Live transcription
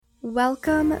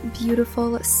Welcome,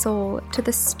 beautiful soul, to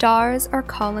the Stars Are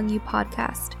Calling You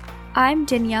podcast. I'm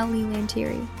Danielle Lee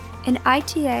Lantieri, an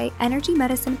ITA energy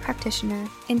medicine practitioner,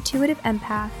 intuitive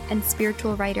empath, and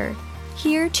spiritual writer,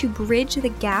 here to bridge the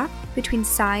gap between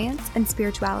science and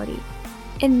spirituality.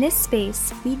 In this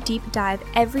space, we deep dive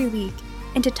every week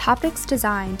into topics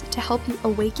designed to help you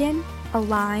awaken,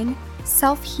 align,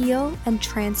 self-heal, and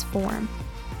transform.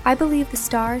 I believe the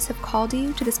stars have called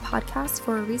you to this podcast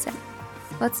for a reason.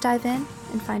 Let's dive in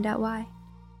and find out why.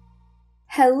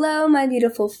 Hello, my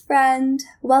beautiful friend.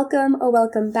 Welcome or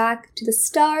welcome back to the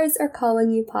Stars Are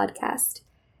Calling You podcast.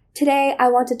 Today, I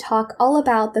want to talk all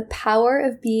about the power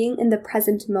of being in the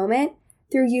present moment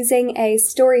through using a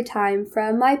story time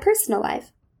from my personal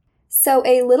life. So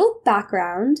a little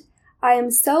background, I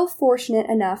am so fortunate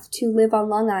enough to live on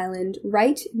Long Island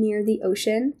right near the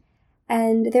ocean,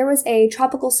 and there was a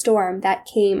tropical storm that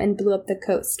came and blew up the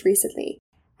coast recently.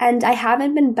 And I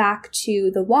haven't been back to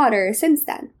the water since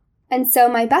then. And so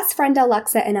my best friend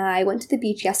Alexa and I went to the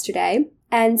beach yesterday,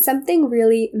 and something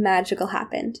really magical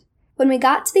happened. When we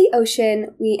got to the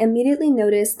ocean, we immediately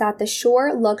noticed that the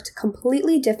shore looked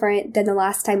completely different than the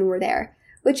last time we were there,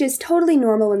 which is totally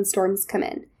normal when storms come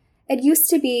in. It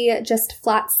used to be just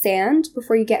flat sand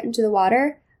before you get into the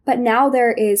water, but now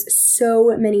there is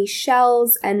so many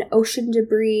shells and ocean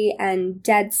debris and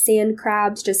dead sand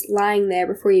crabs just lying there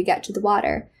before you get to the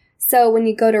water. So when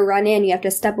you go to run in, you have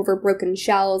to step over broken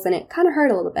shells, and it kind of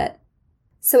hurt a little bit.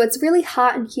 So it's really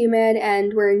hot and humid,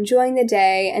 and we're enjoying the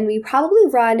day, and we probably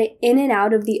run in and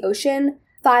out of the ocean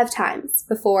 5 times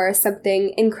before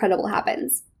something incredible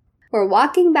happens. We're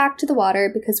walking back to the water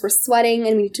because we're sweating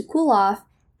and we need to cool off,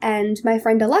 and my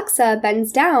friend Alexa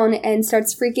bends down and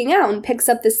starts freaking out and picks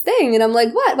up this thing, and I'm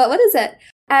like, what is it?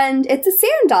 And it's a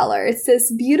sand dollar. It's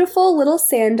this beautiful little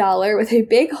sand dollar with a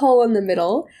big hole in the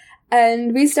middle.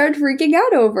 And we started freaking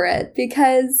out over it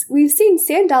because we've seen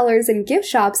sand dollars in gift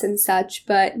shops and such,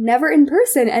 but never in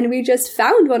person, and we just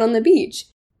found one on the beach.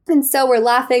 And so we're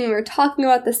laughing and we're talking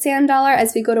about the sand dollar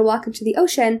as we go to walk into the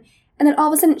ocean, and then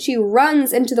all of a sudden she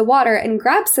runs into the water and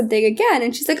grabs something again,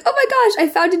 and she's like, oh my gosh, I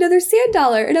found another sand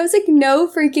dollar. And I was like, no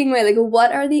freaking way. Like,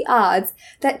 what are the odds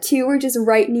that two were just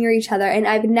right near each other? And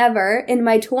I've never, in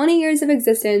my 20 years of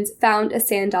existence, found a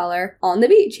sand dollar on the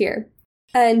beach here.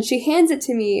 And she hands it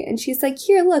to me, and she's like,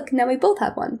 here, look, now we both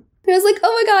have one. And I was like,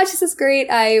 oh my gosh, this is great.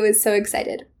 I was so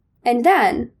excited. And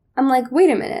then I'm like, wait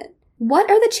a minute. What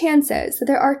are the chances that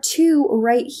there are 2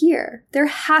 right here? There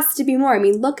has to be more. I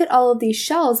mean, look at all of these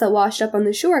shells that washed up on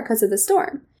the shore because of the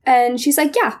storm. And she's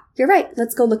like, yeah, you're right.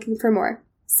 Let's go looking for more.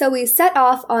 So we set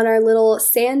off on our little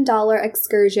sand dollar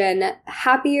excursion,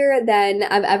 happier than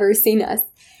I've ever seen us.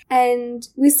 And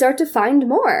we start to find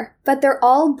more, but they're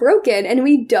all broken and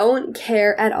we don't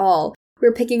care at all.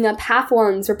 We're picking up half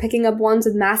ones, we're picking up ones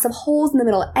with massive holes in the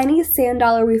middle. Any sand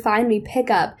dollar we find, we pick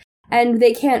up, and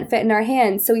they can't fit in our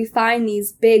hands. So we find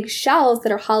these big shells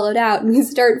that are hollowed out, and we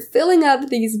start filling up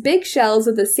these big shells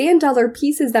with the sand dollar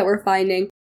pieces that we're finding.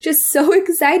 Just so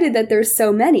excited that there's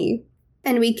so many.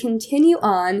 And we continue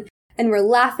on, and we're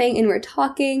laughing and we're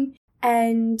talking,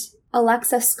 and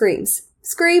Alexa screams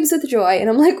with joy, and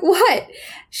I'm like, what?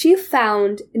 She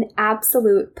found an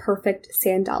absolute perfect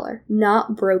sand dollar,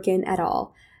 not broken at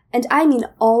all. And I mean,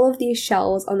 all of these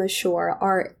shells on the shore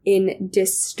are in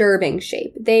disturbing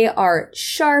shape. They are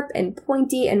sharp and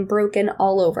pointy and broken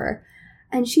all over.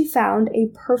 And she found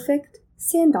a perfect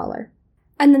sand dollar.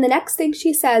 And then the next thing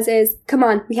she says is, come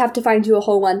on, we have to find you a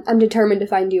whole one. I'm determined to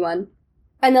find you one.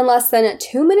 And then less than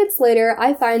 2 minutes later,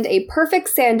 I find a perfect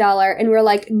sand dollar, and we're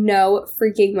like, no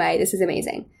freaking way, this is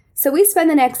amazing. So we spend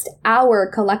the next hour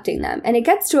collecting them, and it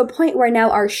gets to a point where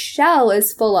now our shell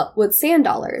is full up with sand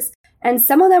dollars, and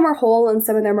some of them are whole and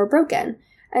some of them are broken.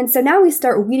 And so now we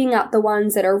start weeding out the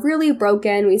ones that are really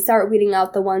broken, we start weeding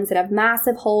out the ones that have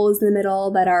massive holes in the middle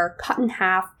that are cut in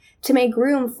half to make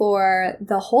room for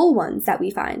the whole ones that we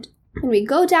find. And we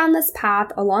go down this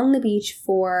path along the beach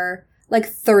for like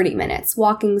 30 minutes,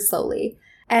 walking slowly.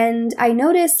 And I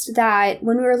noticed that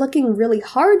when we were looking really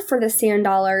hard for the sand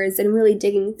dollars and really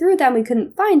digging through them, we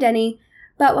couldn't find any.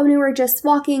 But when we were just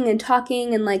walking and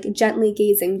talking and like gently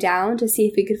gazing down to see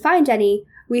if we could find any,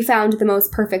 we found the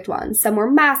most perfect ones. Some were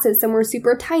massive, some were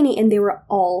super tiny, and they were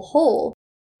all whole.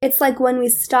 It's like when we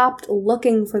stopped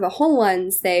looking for the whole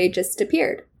ones, they just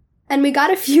appeared. And we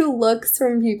got a few looks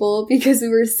from people because we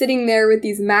were sitting there with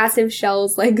these massive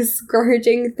shells like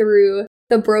scourging through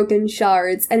the broken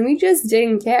shards, and we just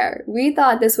didn't care. We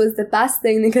thought this was the best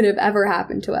thing that could have ever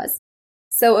happened to us.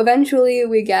 So eventually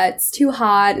we get too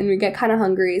hot and we get kind of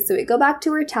hungry, so we go back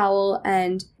to our towel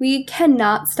and we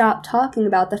cannot stop talking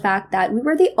about the fact that we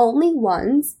were the only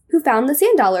ones who found the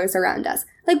sand dollars around us.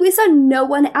 Like, we saw no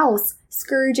one else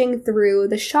scourging through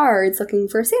the shards looking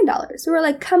for sand dollars. We were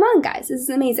like, come on guys, this is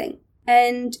amazing.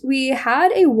 And we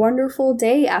had a wonderful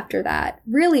day after that.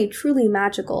 Really, truly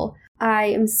magical. I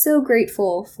am so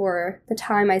grateful for the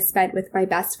time I spent with my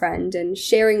best friend and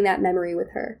sharing that memory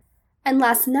with her. And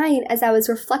last night, as I was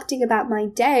reflecting about my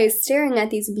day, staring at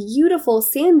these beautiful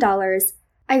sand dollars,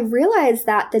 I realized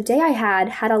that the day I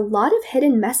had a lot of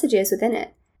hidden messages within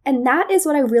it. And that is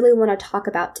what I really want to talk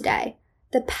about today.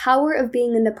 The power of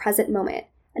being in the present moment,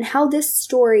 and how this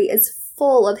story is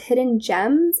full of hidden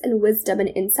gems and wisdom and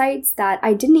insights that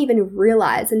I didn't even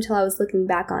realize until I was looking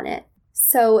back on it.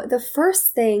 So the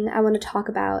first thing I want to talk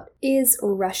about is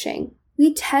rushing.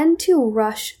 We tend to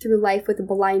rush through life with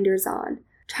blinders on,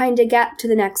 trying to get to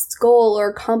the next goal or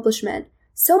accomplishment,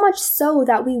 so much so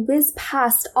that we whiz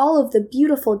past all of the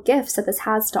beautiful gifts that this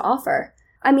has to offer.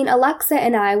 I mean, Alexa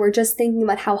and I were just thinking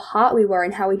about how hot we were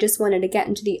and how we just wanted to get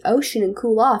into the ocean and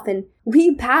cool off, and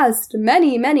we passed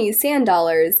many, many sand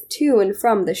dollars to and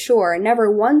from the shore, never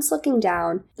once looking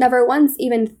down, never once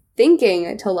even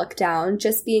thinking to look down,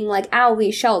 just being like, ow,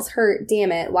 these shells hurt,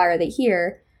 damn it, why are they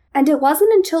here? And it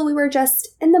wasn't until we were just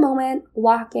in the moment,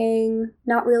 walking,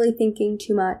 not really thinking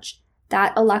too much,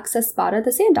 that Alexa spotted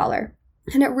the sand dollar.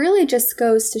 And it really just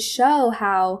goes to show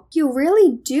how you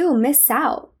really do miss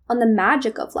out on the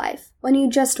magic of life when you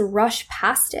just rush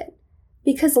past it.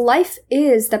 Because life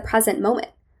is the present moment.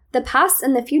 The past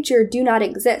and the future do not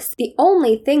exist. The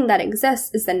only thing that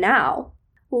exists is the now.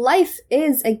 Life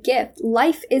is a gift.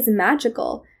 Life is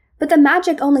magical. But the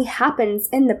magic only happens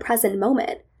in the present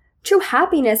moment. True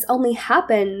happiness only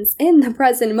happens in the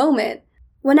present moment.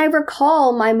 When I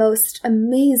recall my most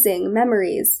amazing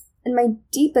memories and my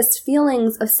deepest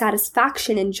feelings of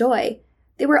satisfaction and joy,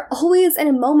 they were always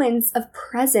in moments of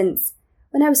presence,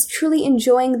 when I was truly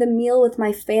enjoying the meal with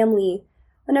my family,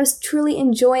 when I was truly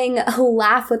enjoying a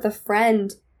laugh with a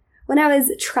friend, when I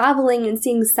was traveling and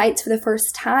seeing sights for the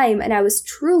first time, and I was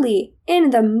truly in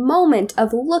the moment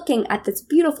of looking at this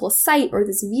beautiful sight or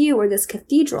this view or this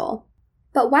cathedral.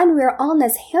 But when we're on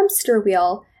this hamster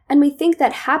wheel and we think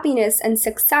that happiness and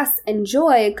success and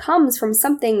joy comes from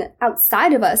something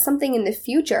outside of us, something in the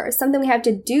future, something we have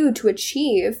to do to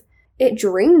achieve, it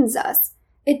drains us.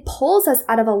 It pulls us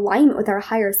out of alignment with our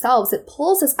higher selves. It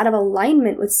pulls us out of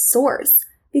alignment with Source,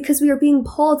 because we are being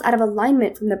pulled out of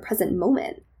alignment from the present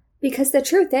moment. Because the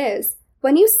truth is,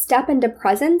 when you step into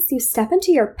presence, you step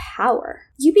into your power.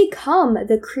 You become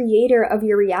the creator of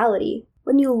your reality.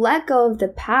 When you let go of the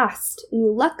past and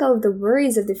you let go of the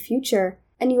worries of the future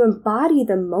and you embody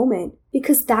the moment,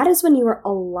 because that is when you are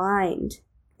aligned.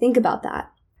 Think about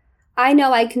that. I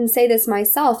know I can say this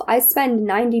myself. I spend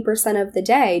 90% of the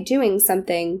day doing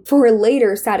something for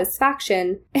later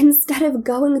satisfaction instead of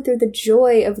going through the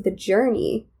joy of the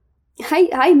journey.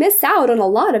 I miss out on a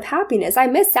lot of happiness. I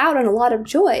miss out on a lot of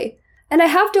joy. And I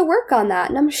have to work on that,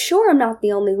 and I'm sure I'm not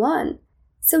the only one.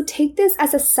 So take this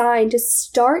as a sign to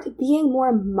start being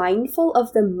more mindful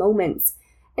of the moments,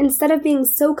 instead of being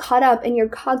so caught up in your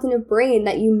cognitive brain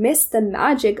that you miss the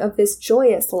magic of this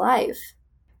joyous life.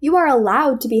 You are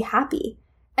allowed to be happy,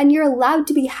 and you're allowed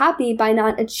to be happy by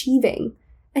not achieving,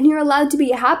 and you're allowed to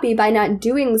be happy by not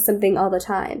doing something all the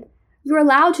time. You're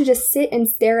allowed to just sit and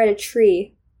stare at a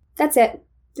tree. That's it.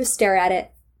 Just stare at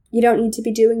it. You don't need to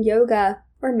be doing yoga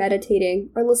or meditating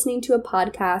or listening to a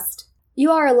podcast. You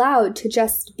are allowed to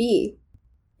just be.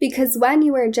 Because when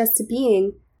you are just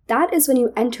being, that is when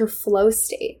you enter flow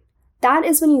state. That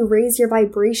is when you raise your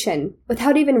vibration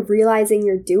without even realizing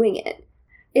you're doing it.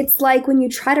 It's like when you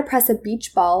try to press a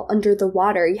beach ball under the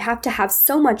water, you have to have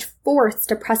so much force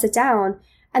to press it down,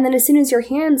 and then as soon as your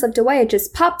hands lift away, it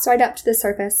just pops right up to the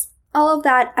surface. All of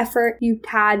that effort you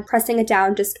had pressing it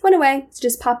down just went away, it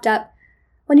just popped up.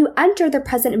 When you enter the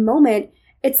present moment,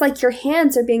 it's like your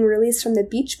hands are being released from the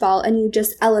beach ball and you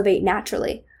just elevate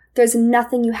naturally. There's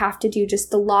nothing you have to do,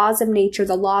 just the laws of nature,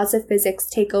 the laws of physics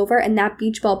take over, and that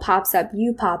beach ball pops up,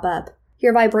 you pop up.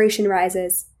 Your vibration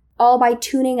rises. All by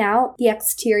tuning out the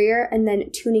exterior and then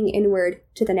tuning inward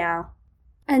to the now.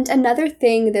 And another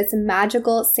thing this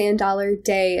magical sand dollar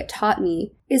day taught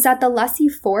me is that the less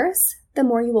you force, the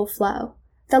more you will flow.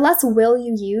 The less will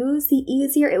you use, the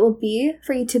easier it will be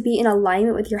for you to be in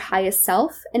alignment with your highest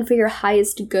self and for your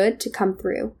highest good to come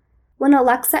through. When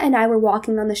Alexa and I were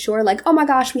walking on the shore like, oh my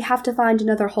gosh, we have to find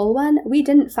another whole one, we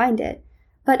didn't find it.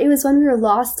 But it was when we were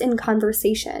lost in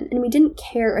conversation and we didn't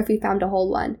care if we found a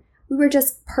whole one. We were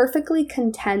just perfectly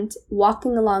content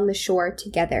walking along the shore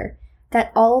together.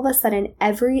 that all of a sudden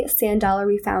every sand dollar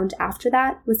we found after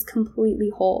that was completely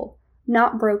whole,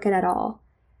 not broken at all.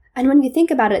 And when you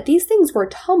think about it, these things were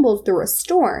tumbled through a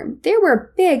storm. There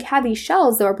were big, heavy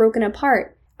shells that were broken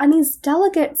apart, and these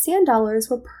delicate sand dollars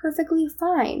were perfectly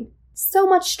fine. So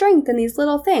much strength in these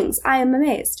little things. I am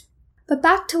amazed. But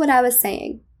back to what I was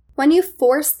saying. When you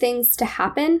force things to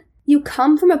happen, you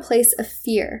come from a place of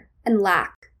fear and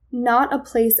lack, not a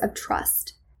place of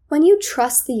trust. When you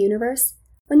trust the universe,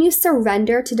 when you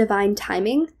surrender to divine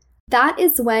timing, that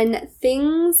is when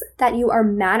things that you are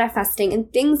manifesting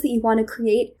and things that you want to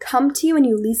create come to you when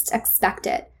you least expect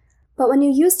it. But when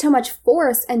you use too much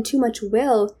force and too much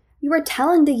will, you are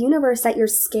telling the universe that you're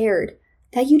scared,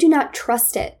 that you do not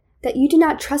trust it, that you do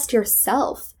not trust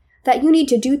yourself, that you need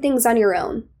to do things on your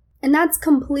own. And that's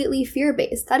completely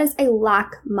fear-based. That is a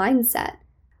lack mindset.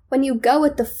 When you go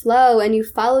with the flow and you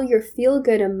follow your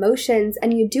feel-good emotions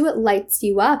and you do what lights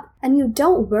you up and you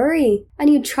don't worry and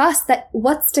you trust that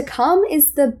what's to come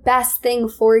is the best thing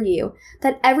for you,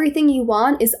 that everything you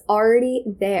want is already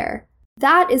there.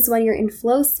 That is when you're in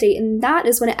flow state, and that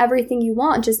is when everything you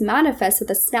want just manifests with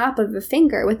a snap of a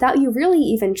finger without you really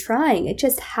even trying. It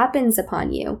just happens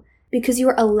upon you because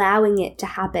you're allowing it to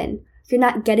happen. You're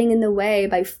not getting in the way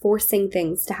by forcing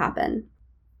things to happen.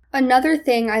 Another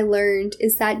thing I learned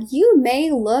is that you may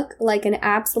look like an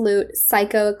absolute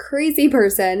psycho, crazy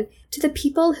person to the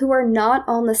people who are not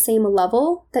on the same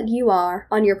level that you are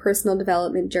on your personal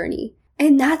development journey.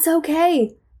 And that's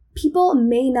okay. People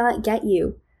may not get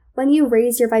you. When you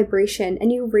raise your vibration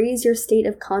and you raise your state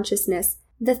of consciousness,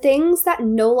 the things that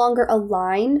no longer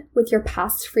align with your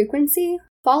past frequency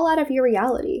fall out of your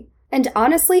reality. And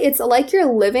honestly, it's like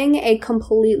you're living a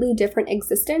completely different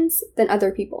existence than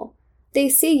other people. They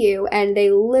see you and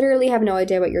they literally have no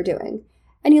idea what you're doing.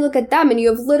 And you look at them and you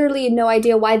have literally no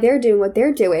idea why they're doing what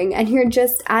they're doing, and you're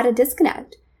just at a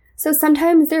disconnect. So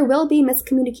sometimes there will be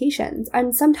miscommunications,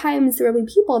 and sometimes there will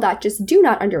be people that just do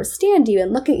not understand you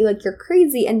and look at you like you're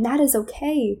crazy, and that is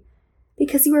okay.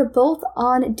 Because you are both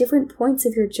on different points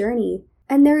of your journey,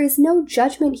 and there is no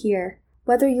judgment here.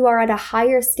 Whether you are at a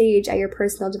higher stage at your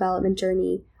personal development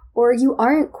journey, or you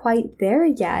aren't quite there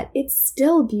yet, it's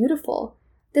still beautiful.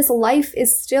 This life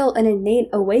is still an innate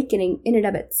awakening in and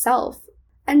of itself.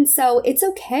 And so it's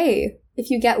okay if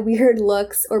you get weird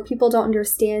looks or people don't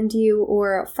understand you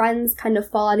or friends kind of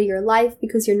fall out of your life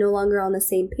because you're no longer on the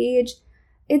same page.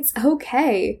 It's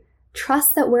okay.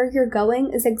 Trust that where you're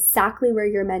going is exactly where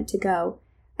you're meant to go.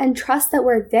 And trust that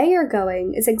where they are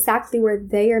going is exactly where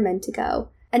they are meant to go.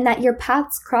 And that your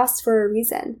paths cross for a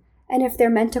reason. And if they're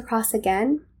meant to cross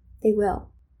again, they will.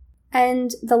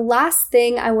 And the last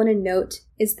thing I want to note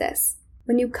is this.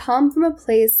 When you come from a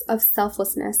place of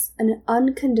selflessness and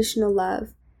unconditional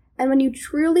love, and when you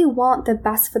truly want the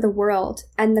best for the world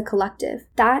and the collective,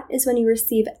 that is when you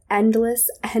receive endless,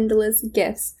 endless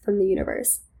gifts from the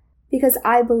universe. Because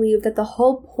I believe that the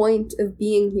whole point of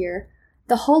being here,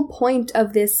 the whole point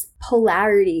of this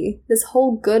polarity, this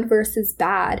whole good versus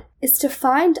bad, is to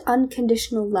find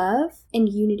unconditional love and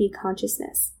unity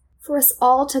consciousness. For us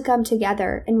all to come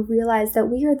together and realize that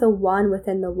we are the one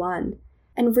within the one,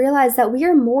 and realize that we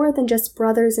are more than just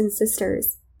brothers and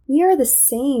sisters. We are the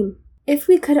same. If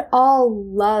we could all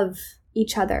love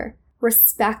each other,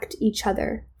 respect each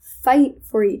other, fight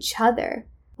for each other,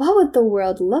 what would the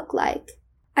world look like?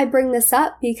 I bring this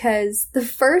up because the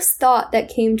first thought that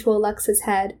came to Alexa's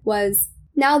head was,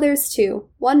 now there's two,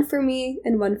 one for me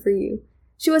and one for you.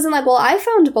 She wasn't like, well, I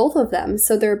found both of them,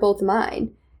 so they're both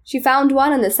mine. She found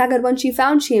one, and the second one she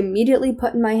found, she immediately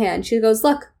put in my hand. She goes,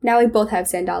 look, now we both have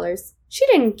sand dollars. She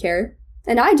didn't care.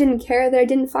 And I didn't care that I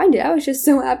didn't find it. I was just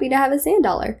so happy to have a sand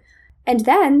dollar. And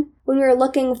then, when we were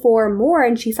looking for more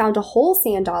and she found a whole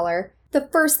sand dollar, the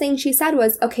first thing she said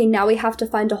was, okay, now we have to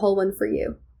find a whole one for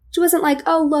you. She wasn't like,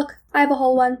 oh, look, I have a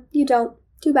whole one. You don't.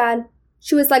 Too bad.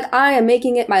 She was like, I am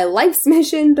making it my life's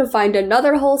mission to find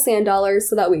another whole sand dollar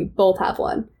so that we both have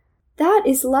one. That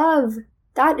is love.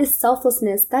 That is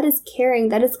selflessness, that is caring,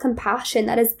 that is compassion,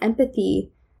 that is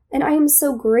empathy. And I am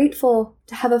so grateful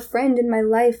to have a friend in my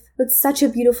life with such a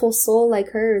beautiful soul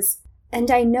like hers.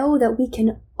 And I know that we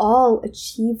can all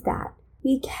achieve that.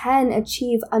 We can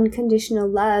achieve unconditional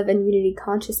love and unity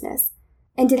consciousness.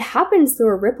 And it happens through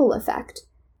a ripple effect.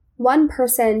 One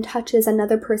person touches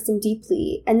another person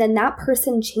deeply, and then that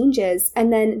person changes,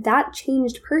 and then that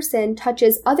changed person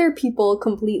touches other people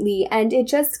completely, and it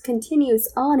just continues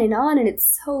on, and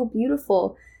it's so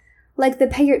beautiful. Like the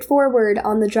pay it forward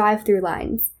on the drive-through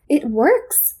lines. It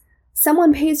works.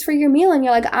 Someone pays for your meal, and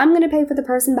you're like, I'm going to pay for the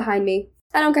person behind me.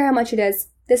 I don't care how much it is.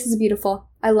 This is beautiful.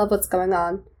 I love what's going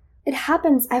on. It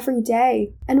happens every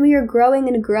day, and we are growing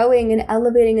and growing and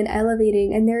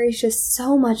elevating, and there is just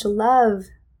so much love.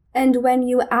 And when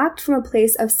you act from a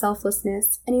place of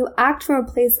selflessness, and you act from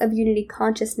a place of unity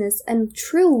consciousness and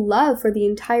true love for the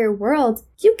entire world,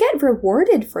 you get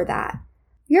rewarded for that.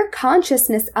 Your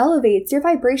consciousness elevates, your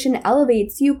vibration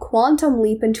elevates, you quantum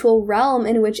leap into a realm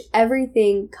in which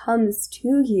everything comes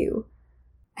to you.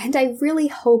 And I really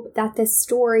hope that this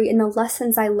story and the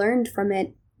lessons I learned from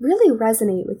it really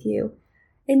resonate with you.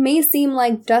 It may seem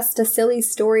like just a silly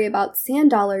story about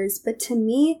sand dollars, but to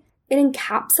me, it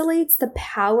encapsulates the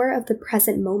power of the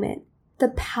present moment, the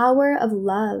power of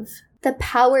love, the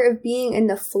power of being in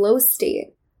the flow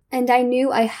state. And I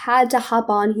knew I had to hop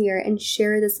on here and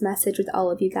share this message with all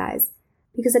of you guys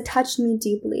because it touched me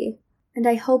deeply. And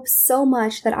I hope so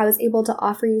much that I was able to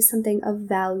offer you something of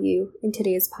value in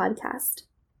today's podcast.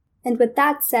 And with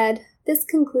that said, this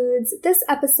concludes this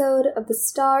episode of the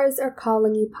Stars Are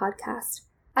Calling You podcast.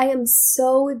 I am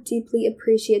so deeply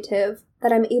appreciative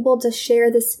that I'm able to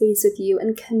share this space with you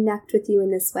and connect with you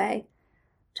in this way.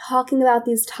 Talking about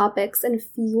these topics and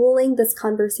fueling this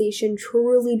conversation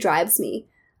truly drives me.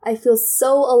 I feel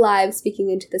so alive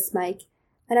speaking into this mic,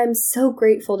 and I'm so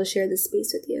grateful to share this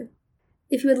space with you.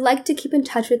 If you would like to keep in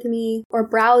touch with me or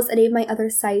browse any of my other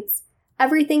sites,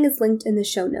 everything is linked in the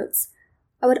show notes.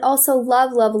 I would also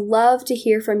love to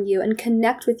hear from you and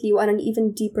connect with you on an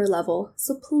even deeper level,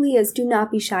 so please do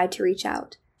not be shy to reach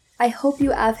out. I hope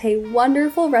you have a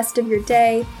wonderful rest of your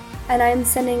day, and I am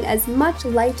sending as much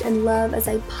light and love as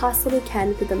I possibly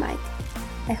can through the mic.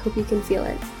 I hope you can feel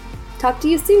it. Talk to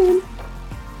you soon!